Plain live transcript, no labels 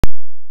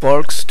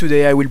Folks,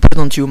 today I will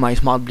present you my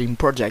Smart Blimp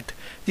project.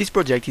 This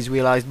project is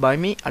realized by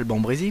me,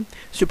 Alban Brezi,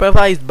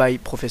 supervised by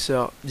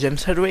Professor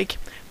James Hedrick,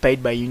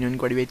 paid by Union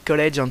Graduate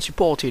College and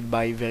supported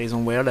by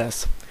Verizon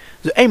Wireless.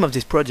 The aim of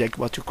this project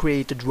was to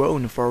create a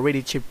drone for a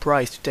really cheap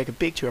price to take a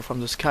picture from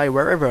the sky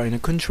wherever in a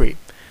country.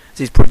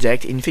 This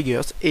project, in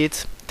figures,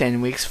 it's 10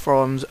 weeks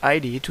from the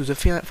idea to the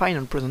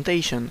final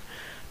presentation.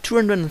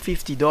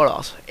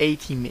 $250,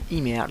 80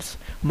 emails,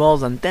 more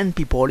than 10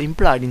 people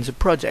implied in the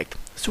project,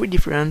 3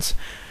 different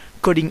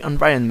coding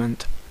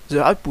environment.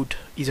 The output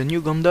is a new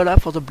gondola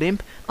for the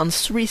blimp and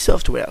 3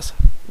 softwares,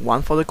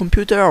 one for the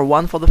computer,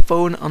 one for the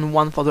phone and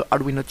one for the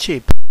Arduino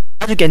chip.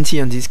 As you can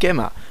see on this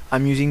schema,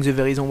 I'm using the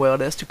Verizon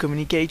Wireless to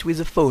communicate with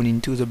the phone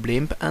into the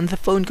blimp, and the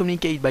phone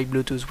communicates by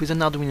Bluetooth with an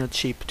Arduino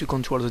chip to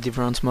control the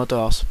different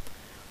motors.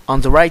 On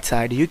the right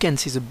side you can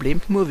see the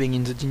blimp moving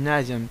in the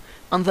gymnasium.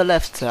 On the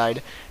left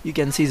side you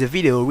can see the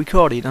video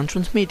recorded and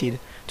transmitted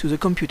to the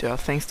computer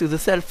thanks to the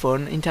cell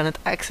phone internet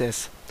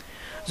access.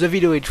 The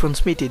video is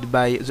transmitted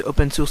by the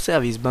open source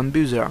service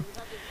Bambuser.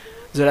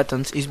 The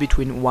latency is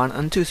between 1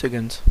 and 2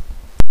 seconds.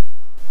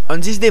 On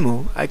this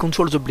demo I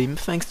control the blimp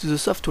thanks to the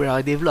software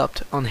I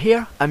developed, and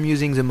here I'm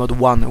using the mode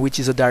 1, which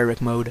is a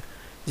direct mode.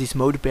 This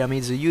mode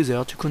permits the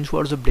user to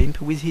control the blimp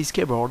with his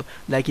keyboard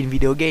like in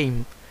video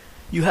game.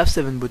 You have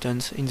 7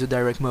 buttons in the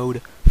direct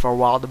mode: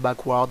 forward,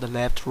 backward,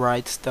 left,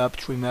 right, stop,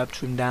 trim up,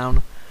 trim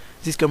down.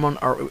 These commands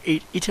are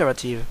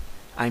iterative.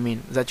 I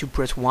mean that you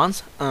press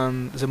once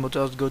and the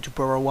motors go to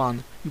power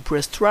 1. You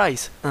press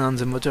twice and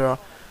the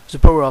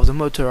power of the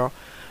motor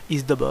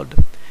is doubled.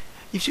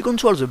 If you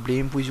control the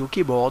blimp with your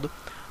keyboard,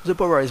 the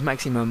power is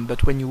maximum,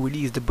 but when you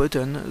release the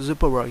button, the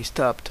power is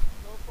stopped.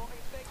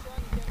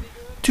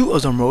 2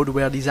 other modes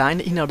were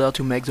designed in order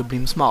to make the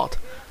blimp smart.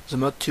 The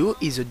mode 2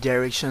 is the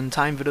direction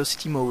time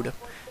velocity mode.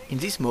 In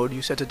this mode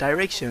you set a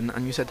direction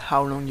and you set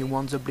how long you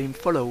want the blimp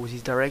follow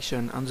this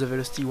direction and the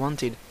velocity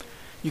wanted.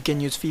 You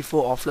can use FIFO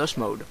or flush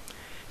mode.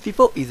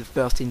 FIFO is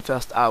first in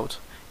first out.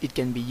 It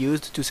can be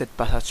used to set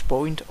passage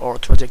point or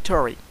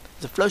trajectory.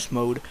 The flush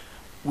mode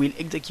will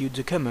execute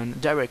the command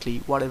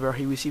directly whatever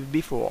he received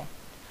before.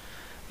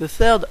 The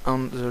third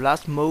and the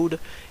last mode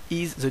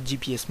is the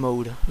GPS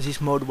mode. This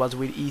mode was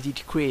really easy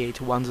to create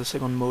once the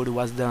second mode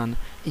was done.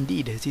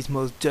 Indeed, this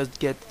mode just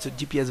gets the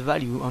GPS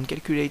value and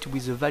calculates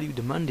with the value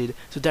demanded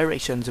the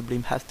direction the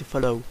blimp has to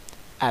follow.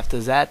 After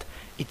that,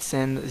 it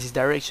sends this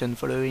direction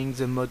following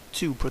the mode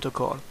 2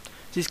 protocol.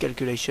 This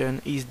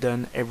calculation is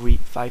done every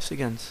 5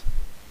 seconds.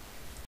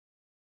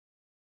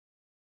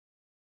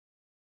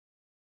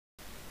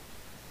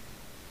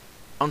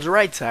 On the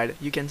right side,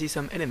 you can see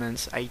some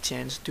elements I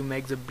changed to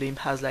make the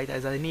blimp as light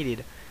as I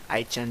needed.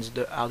 I changed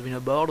the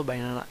Arduino board by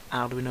an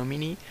Arduino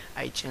Mini,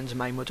 I changed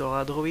my motor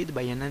Android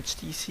by an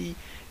HTC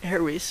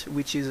Aeris,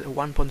 which is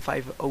 1.5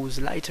 ohms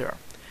lighter.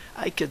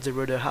 I cut the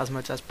rudder as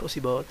much as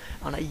possible,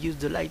 and I used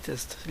the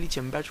lightest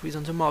lithium batteries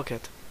on the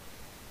market.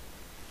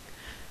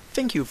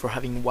 Thank you for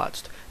having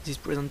watched this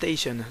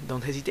presentation.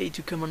 Don't hesitate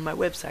to come on my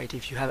website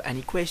if you have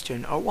any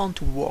question or want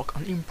to work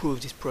and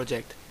improve this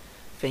project.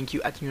 Thank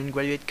you at Union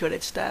Graduate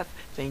College staff,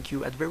 thank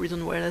you at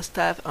Verizon Wireless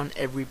staff and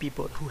every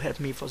people who helped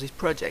me for this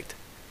project.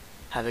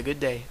 Have a good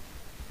day.